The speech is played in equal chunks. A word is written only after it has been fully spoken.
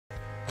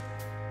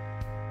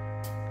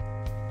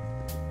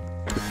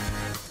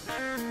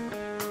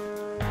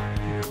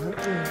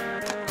Alright,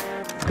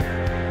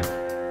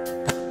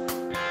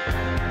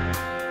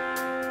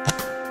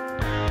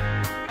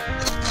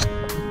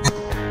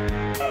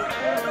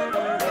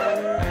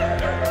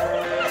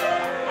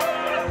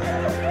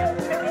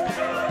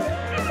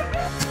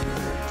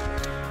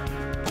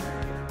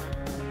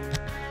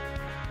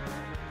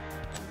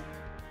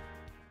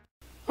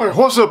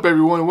 what's up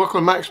everyone?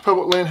 Welcome to Max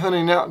Public Land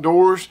Hunting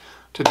Outdoors.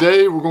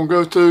 Today we're going to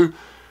go through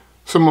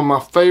some of my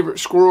favorite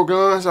squirrel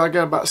guns. I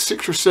got about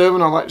 6 or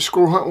 7 I like to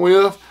squirrel hunt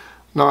with.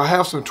 Now I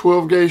have some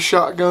 12 gauge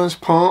shotguns,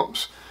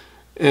 pumps,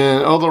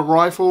 and other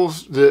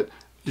rifles that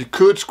you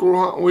could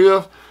squirrel hunt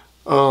with.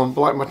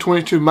 Like my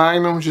 22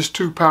 Magnum, just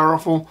too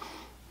powerful.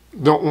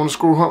 Don't want to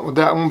squirrel hunt with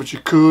that one, but you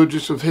could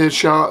just with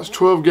headshots.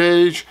 12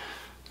 gauge,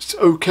 it's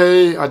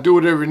okay. I do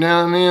it every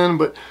now and then,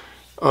 but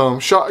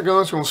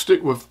shotguns, we're going to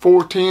stick with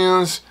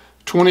 410s,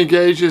 20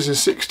 gauges and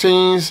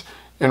 16s,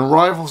 and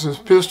rifles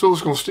and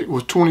pistols, going to stick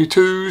with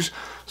 22s.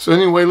 So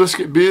anyway, let's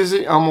get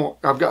busy.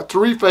 I've got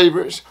 3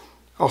 favorites.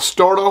 I'll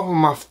start off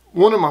with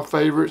one of my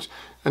favorites,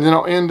 and then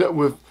I'll end up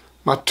with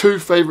my 2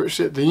 favorites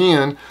at the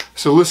end.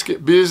 So let's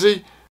get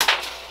busy.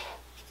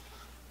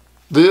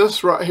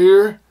 This right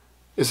here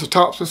is a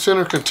Thompson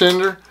Center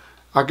Contender.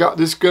 I got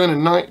this gun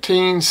in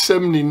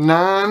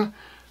 1979.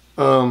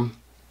 I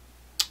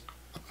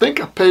think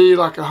I paid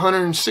like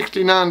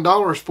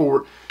 $169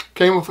 for it.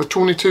 Came with a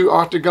 22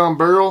 octagon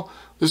barrel.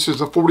 This is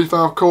a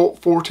 45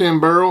 Colt 410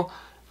 barrel.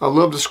 I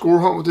love to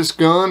squirrel hunt with this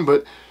gun,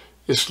 but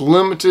it's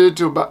limited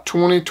to about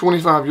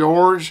 20-25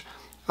 yards.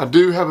 I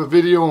do have a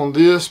video on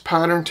this,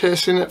 pattern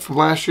testing it from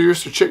last year,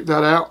 so check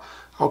that out.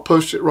 I'll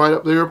post it right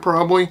up there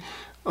probably.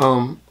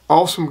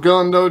 Awesome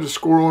gun though to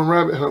squirrel and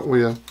rabbit hunt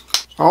with.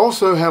 I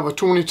also have a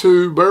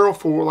 22 barrel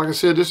for it. Like I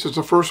said, this is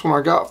the first one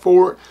I got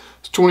for it.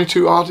 It's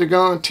 22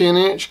 octagon, 10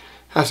 inch.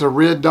 Has a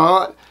red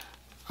dot.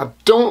 I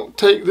don't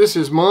take this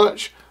as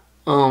much,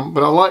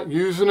 but I like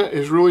using it.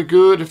 It's really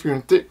good if you're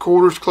in thick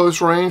quarters, close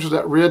range with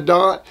that red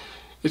dot.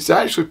 It's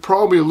actually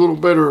probably a little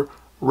better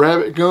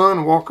rabbit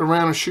gun, walking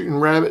around and shooting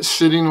rabbits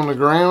sitting on the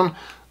ground.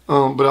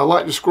 But I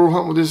like to squirrel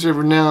hunt with this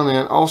every now and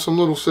then. Awesome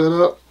little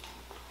setup.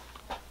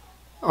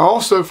 I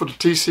also, for the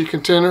TC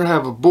Contender,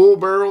 have a bull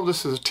barrel.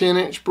 This is a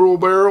 10-inch bull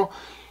barrel.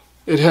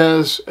 It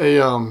has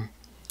a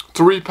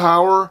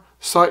 3-power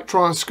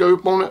Citron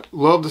scope on it.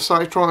 Love the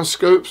Citron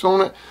scopes on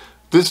it.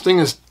 This thing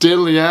is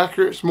deadly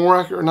accurate. It's more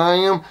accurate than I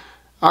am.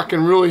 I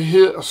can really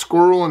hit a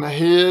squirrel in the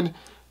head,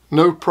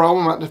 no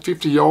problem, out to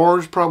 50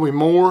 yards, probably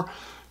more.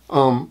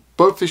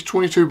 Both these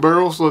 22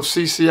 barrels love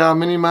CCI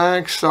mini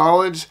mags,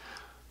 solids.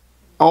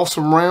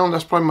 Awesome round.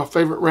 That's probably my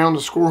favorite round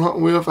to squirrel hunt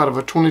with out of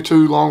a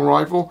 22 long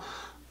rifle.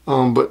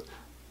 But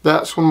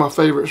that's one of my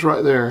favorites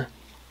right there.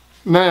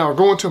 Now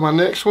going to my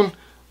next one.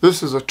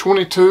 This is a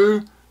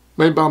 22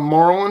 made by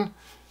Marlin.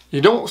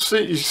 You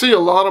see a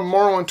lot of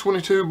Marlin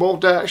 22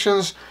 bolt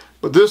actions,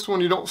 but this one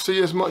you don't see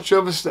as much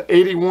of. It's the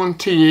 81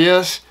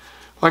 TS.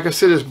 Like I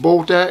said, it's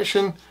bolt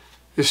action.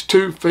 It's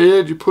 2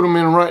 fed. You put them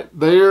in right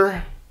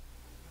there.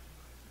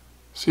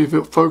 See if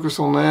it'll focus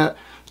on that.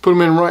 Put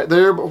them in right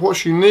there. But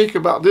what's unique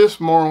about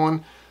this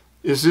Marlin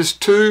is this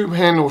tube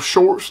handles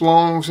shorts,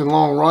 longs, and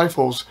long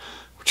rifles,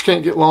 which you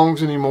can't get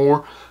longs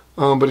anymore.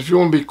 But if you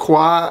want to be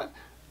quiet,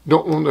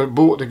 don't want the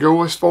bullet to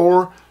go as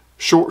far,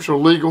 shorts are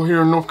legal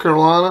here in North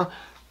Carolina.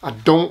 I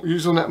don't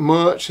use them that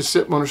much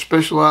except under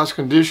specialized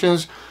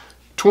conditions.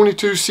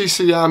 22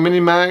 CCI mini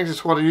mags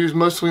is what I use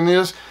mostly in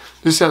this.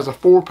 This has a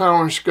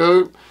 4-power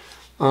scope.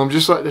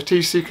 Just like the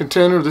TC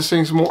Contender, this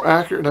thing's more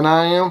accurate than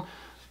I am.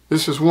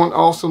 This is one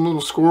awesome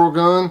little squirrel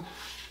gun.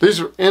 These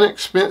are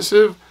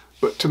inexpensive,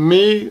 but to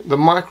me, the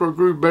micro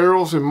groove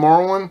barrels in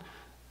Marlin,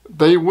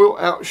 they will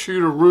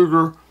outshoot a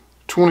Ruger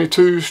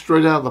 22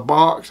 straight out of the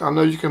box. I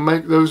know you can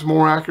make those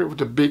more accurate with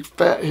the big,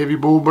 fat, heavy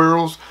bull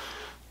barrels.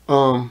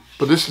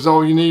 But this is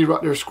all you need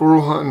right there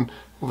squirrel hunting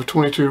with a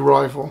 22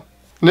 rifle.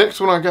 Next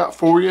one I got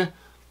for you,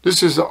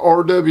 this is the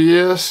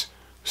RWS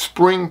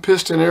spring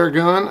piston air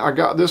gun. I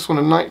got this one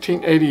in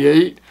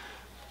 1988.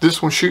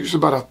 This one shoots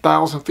about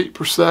 1,000 feet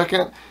per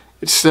second.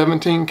 It's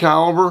 17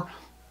 caliber.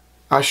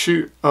 I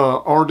shoot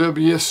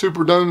RWS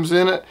Super Domes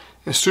in it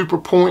and Super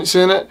Points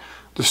in it.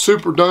 The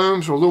Super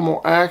Domes are a little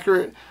more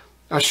accurate.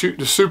 I shoot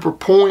the Super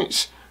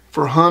Points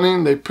for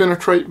hunting. They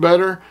penetrate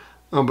better,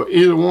 but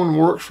either one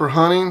works for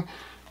hunting.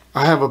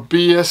 I have a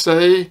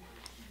BSA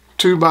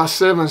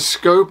 2x7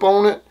 scope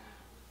on it.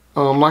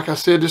 Like I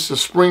said, this is a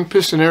spring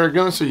piston air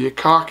gun, so you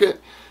cock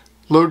it,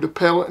 load the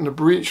pellet in the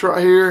breech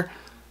right here,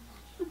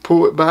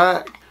 pull it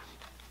back.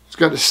 It's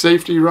got the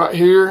safety right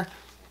here.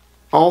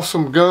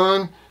 Awesome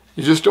gun.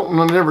 You just don't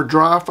want to never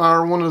dry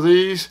fire one of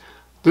these.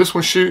 This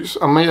one shoots,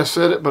 I may have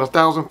said it, but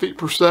 1,000 feet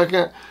per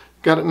second.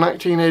 Got it in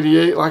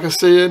 1988, like I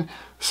said.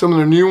 Some of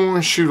the new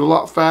ones shoot a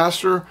lot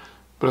faster,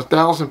 but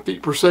 1,000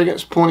 feet per second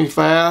is plenty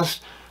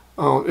fast.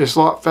 It's a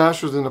lot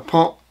faster than the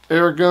pump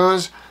air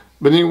guns.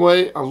 But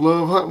anyway, I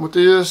love hunting with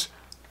this.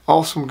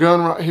 Awesome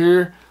gun right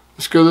here.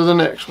 Let's go to the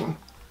next one.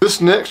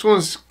 This next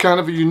one's kind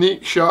of a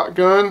unique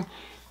shotgun.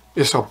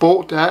 It's a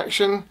bolt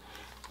action.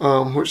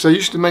 which they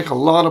used to make a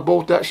lot of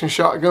bolt-action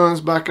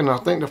shotguns back in, I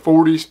think, the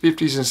 40s,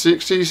 50s, and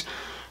 60s.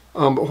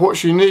 But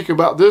what's unique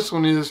about this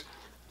one is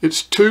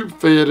it's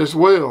tube-fed as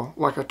well,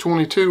 like a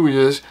 22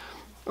 is.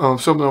 Some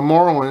of the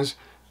Marlins,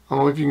 I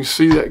don't know if you can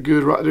see that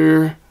good right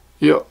there.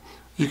 Yep.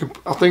 You can.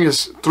 I think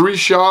it's 3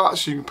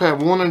 shots. You can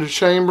have 1 in the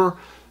chamber,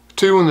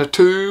 2 in the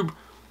tube.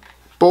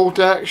 Bolt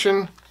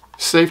action.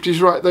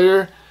 Safety's right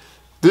there.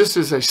 This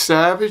is a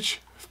Savage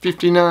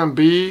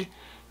 59B.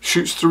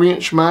 Shoots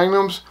 3-inch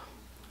magnums.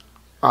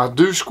 I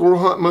do squirrel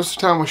hunt most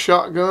of the time with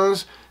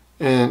shotguns,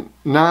 and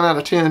 9 out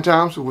of 10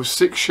 times it was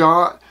 6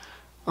 shot.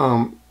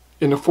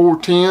 In the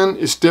 410,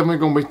 it's definitely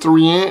going to be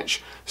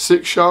 3-inch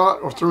 6 shot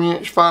or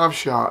 3-inch 5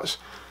 shots.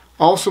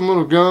 Awesome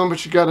little gun,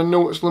 but you got to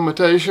know its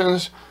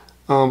limitations.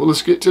 But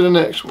let's get to the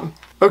next one.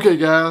 Okay,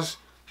 guys,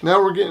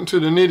 now we're getting to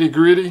the nitty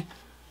gritty.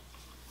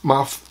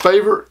 My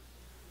favorite,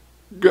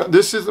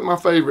 this isn't my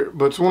favorite,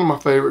 but it's one of my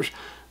favorites.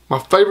 My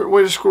favorite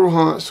way to squirrel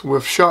hunts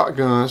with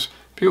shotguns.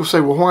 People say,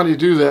 well, why do you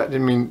do that? I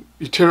mean,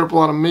 you tear up a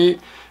lot of meat.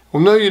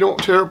 Well, no, you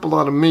don't tear up a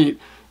lot of meat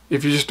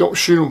if you just don't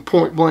shoot them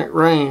point blank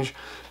range.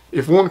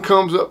 If one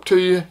comes up to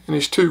you and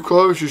he's too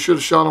close, you should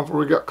have shot him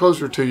before he got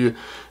closer to you.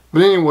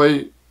 But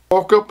anyway,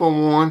 walk up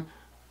on one,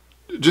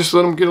 just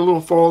let them get a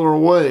little farther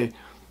away.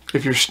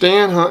 If you're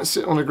stand hunting,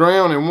 sitting on the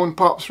ground, and one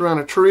pops around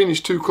a tree and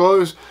he's too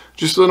close,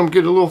 just let them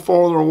get a little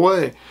farther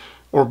away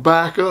or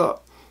back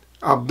up.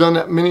 I've done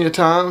that many a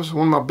times.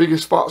 One of my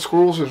biggest fox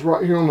squirrels is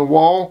right here on the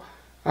wall.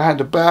 I had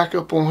to back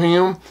up on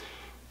him.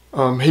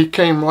 He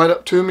came right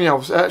up to me. I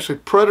was actually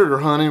predator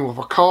hunting with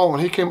a call,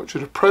 and he came up to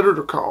the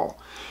predator call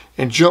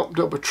and jumped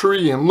up a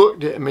tree and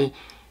looked at me,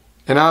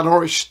 and I'd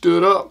already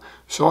stood up,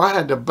 so I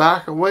had to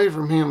back away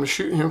from him to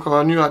shoot him because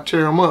I knew I'd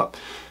tear him up.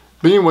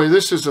 But anyway,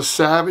 this is a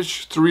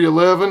Savage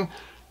 311.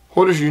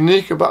 What is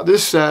unique about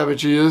this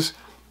Savage is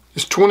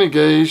it's 20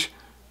 gauge.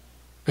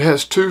 It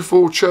has 2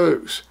 full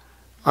chokes.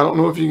 I don't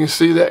know if you can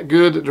see that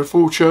good that they're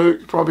full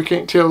choke. You probably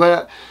can't tell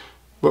that.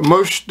 But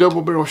most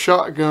double barrel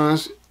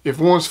shotguns, if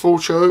one's full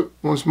choke,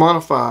 one's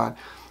modified.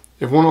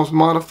 If one of them's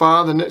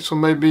modified, the next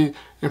one may be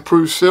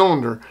improved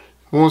cylinder.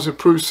 If one's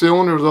improved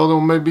cylinder, the other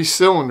one may be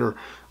cylinder.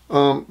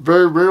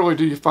 Very rarely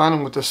do you find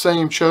them with the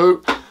same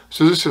choke.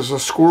 So this is a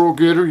squirrel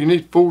getter. You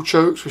need full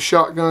chokes with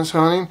shotguns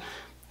hunting.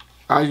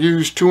 I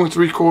use 2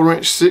 3/4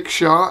 inch 6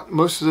 shot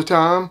most of the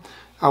time.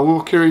 I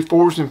will carry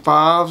 4s and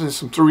 5s and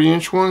some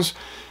 3-inch ones,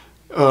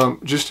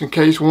 just in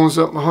case one's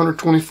up a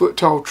 120-foot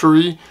tall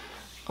tree.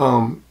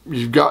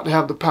 You've got to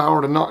have the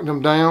power to knock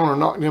them down or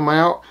knock them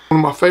out. One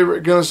of my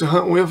favorite guns to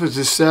hunt with is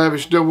this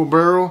Savage double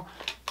barrel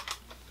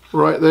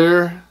right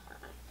there.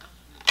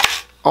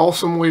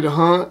 Awesome way to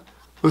hunt.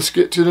 Let's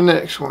get to the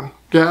next one.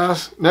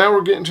 Guys, now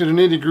we're getting to the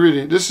nitty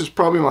gritty. This is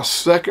probably my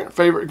second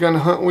favorite gun to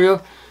hunt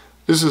with.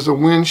 This is a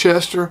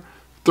Winchester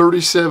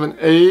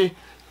 37A.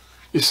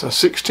 It's a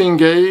 16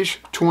 gauge,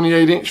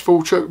 28-inch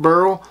full choke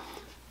barrel.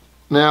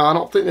 Now, I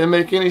don't think they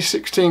make any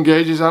 16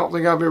 gauges. I don't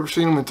think I've ever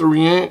seen them in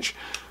 3-inch.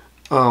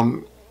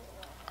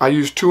 I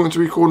use 2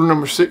 3/4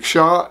 number 6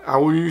 shot. I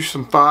will use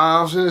some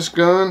 5s in this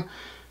gun.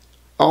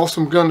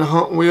 Awesome gun to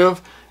hunt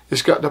with.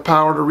 It's got the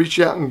power to reach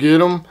out and get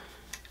them.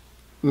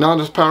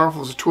 Not as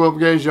powerful as a 12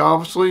 gauge,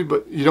 obviously,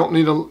 but you don't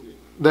need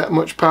that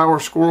much power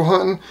squirrel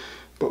hunting.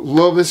 But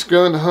love this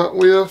gun to hunt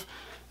with.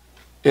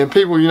 And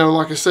people, you know,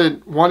 like I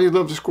said, why do you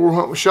love to squirrel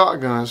hunt with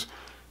shotguns?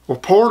 Well,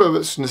 part of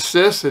it's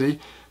necessity,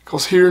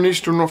 because here in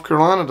eastern North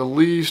Carolina, the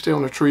leaves stay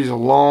on the trees a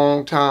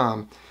long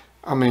time.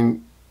 I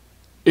mean,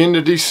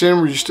 into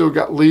December, you still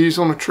got leaves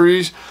on the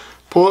trees.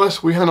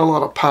 Plus, we hunt a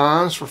lot of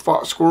pines for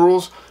fox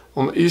squirrels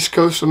on the east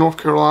coast of North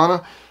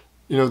Carolina.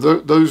 You know,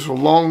 those are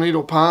long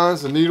needle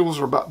pines. The needles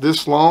are about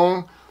this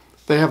long.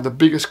 They have the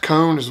biggest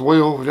cone as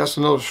well. That's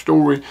another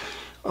story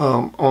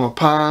on a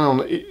pine on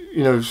the,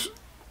 you know,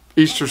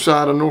 eastern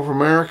side of North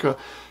America.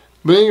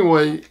 But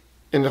anyway,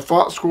 and the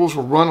fox squirrels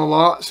will run a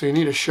lot, so you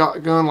need a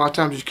shotgun. A lot of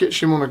times you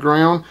catch them on the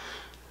ground.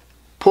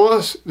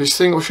 Plus, these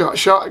single shot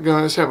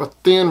shotguns have a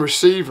thin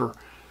receiver.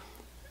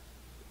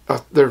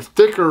 They're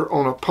thicker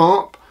on a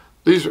pump.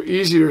 These are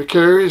easier to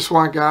carry. That's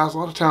why guys a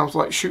lot of times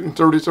like shooting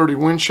 30-30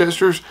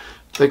 Winchesters.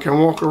 They can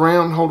walk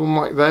around and hold them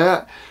like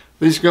that.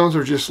 These guns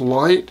are just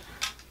light.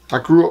 I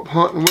grew up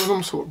hunting with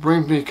them, so it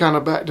brings me kind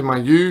of back to my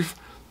youth.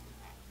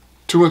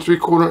 2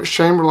 3/4 inch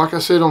chamber, like I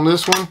said on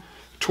this one.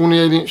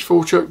 28-inch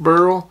full choke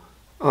barrel.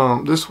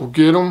 This will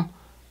get them.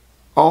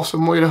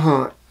 Awesome way to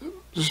hunt.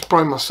 This is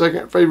probably my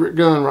second favorite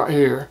gun right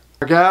here.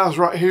 Guys,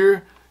 right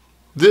here,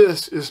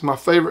 this is my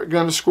favorite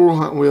gun to squirrel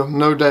hunt with,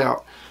 no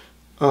doubt.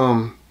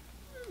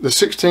 The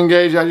 16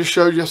 gauge I just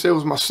showed you, I said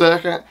was my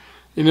second.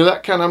 You know,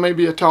 that kind of may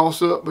be a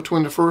toss-up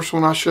between the first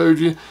one I showed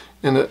you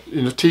and the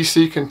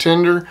TC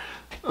Contender.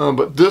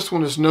 But this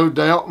one is no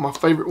doubt my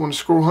favorite one to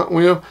squirrel hunt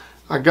with.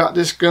 I got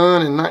this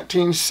gun in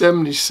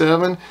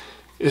 1977.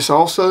 It's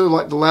also,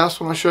 like the last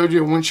one I showed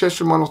you, a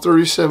Winchester Model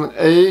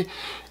 37A.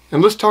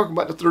 And let's talk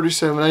about the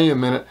 37A a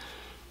minute.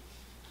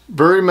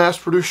 Very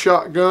mass-produced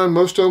shotgun.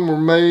 Most of them were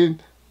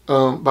made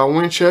by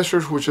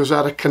Winchesters, which was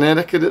out of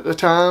Connecticut at the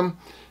time.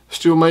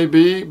 Still may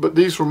be, but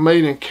these were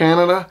made in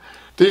Canada.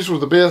 These were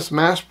the best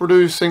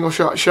mass-produced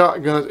single-shot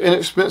shotguns,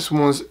 inexpensive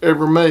ones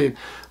ever made.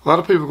 A lot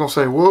of people are going to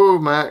say, whoa,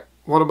 Mac,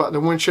 what about the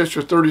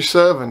Winchester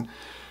 37?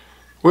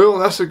 Well,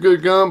 that's a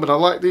good gun, but I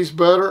like these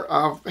better.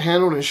 I've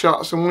handled and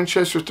shot some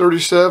Winchester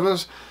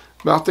 37s,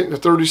 but I think the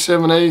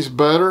 37A is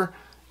better.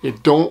 You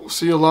don't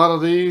see a lot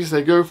of these.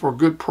 They go for a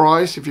good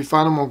price if you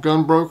find them on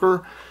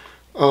Gunbroker.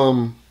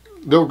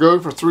 They'll go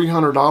for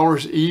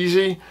 $300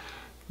 easy.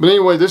 But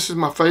anyway, this is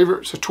my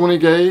favorite. It's a 20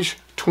 gauge,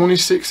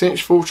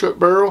 26-inch full chuck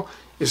barrel.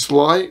 It's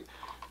light.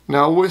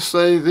 Now I will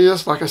say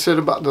this, like I said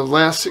about the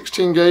last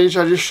 16 gauge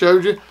I just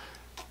showed you.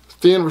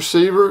 Thin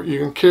receiver, you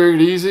can carry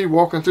it easy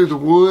walking through the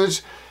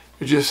woods.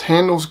 It just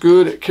handles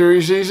good, it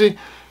carries easy.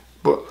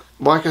 But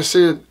like I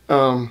said,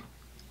 but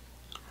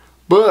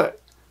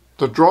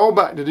the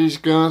drawback to these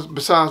guns,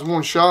 besides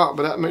one shot,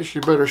 but that makes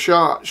you a better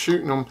shot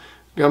shooting them.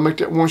 You gotta make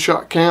that one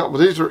shot count. But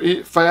these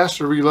are fast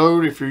to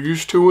reload if you're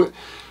used to it.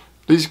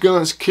 These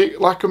guns kick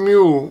like a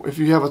mule if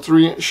you have a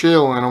 3-inch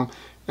shell in them.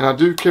 And I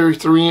do carry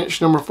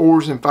 3-inch number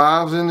 4s and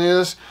 5s in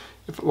this.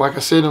 Like I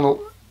said,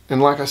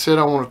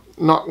 I want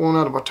to knock one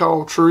out of a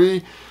tall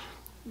tree.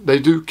 They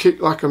do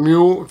kick like a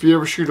mule. If you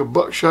ever shoot a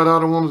buckshot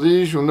out of one of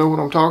these, you'll know what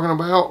I'm talking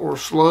about, or a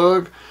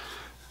slug.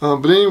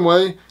 But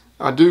anyway,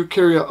 I do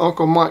carry an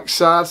Uncle Mike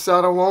side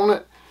saddle on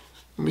it.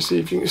 Let me see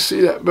if you can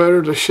see that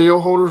better. The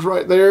shell holders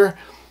right there.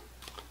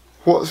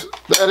 What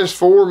that is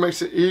for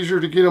makes it easier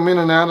to get them in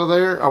and out of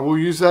there. I will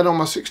use that on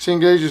my 16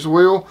 gauge as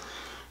well.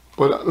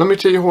 But let me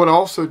tell you what I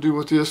also do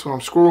with this when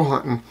I'm squirrel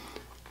hunting.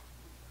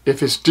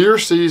 If it's deer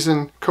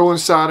season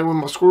coinciding with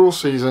my squirrel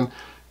season,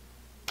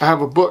 I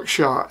have a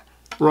buckshot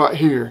right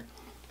here.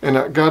 And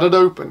I got it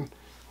open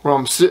where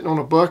I'm sitting on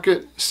a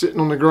bucket,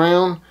 sitting on the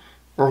ground,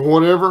 or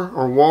whatever,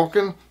 or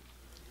walking.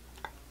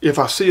 If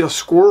I see a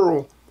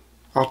squirrel,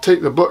 I'll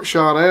take the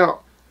buckshot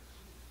out,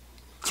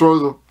 throw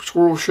the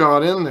squirrel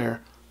shot in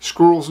there.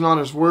 Squirrel's not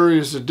as wary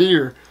as the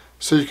deer,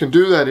 so you can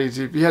do that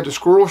easy. If you had the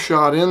squirrel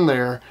shot in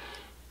there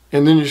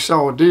and then you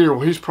saw a deer,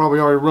 well, he's probably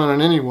already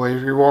running anyway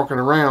if you're walking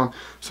around.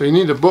 So you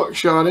need a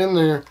buckshot in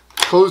there,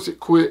 close it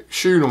quick,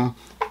 shoot them.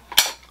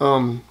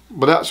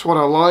 But that's what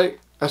I like.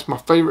 That's my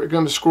favorite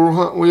gun to squirrel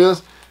hunt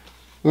with.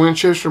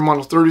 Winchester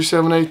Model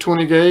 37A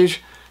 20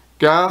 gauge.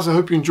 Guys, I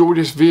hope you enjoyed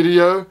this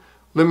video.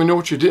 Let me know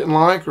what you didn't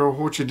like or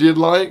what you did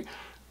like.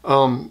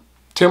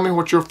 Tell me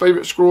what your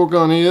favorite squirrel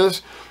gun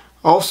is.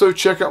 Also,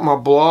 check out my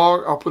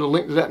blog. I'll put a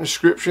link to that in the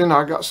description.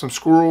 I got some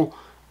squirrel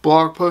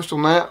blog posts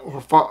on that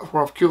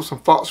where I've killed some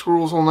fox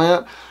squirrels on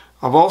that.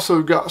 I've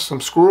also got some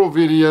squirrel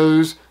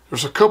videos.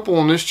 There's a couple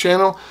on this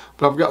channel,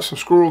 but I've got some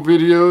squirrel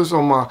videos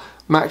on my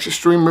Max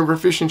Extreme River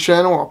Fishing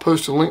channel. I'll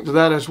post a link to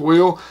that as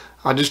well.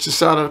 I just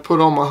decided to put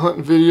all my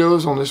hunting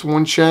videos on this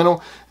one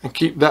channel and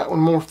keep that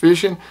one more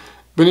fishing.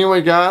 But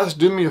anyway, guys,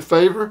 do me a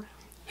favor.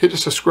 Hit the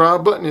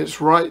subscribe button.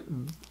 It's right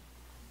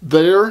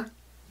there.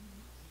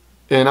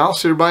 And I'll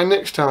see everybody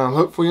next time,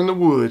 hopefully in the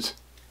woods.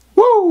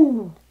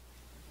 Woo!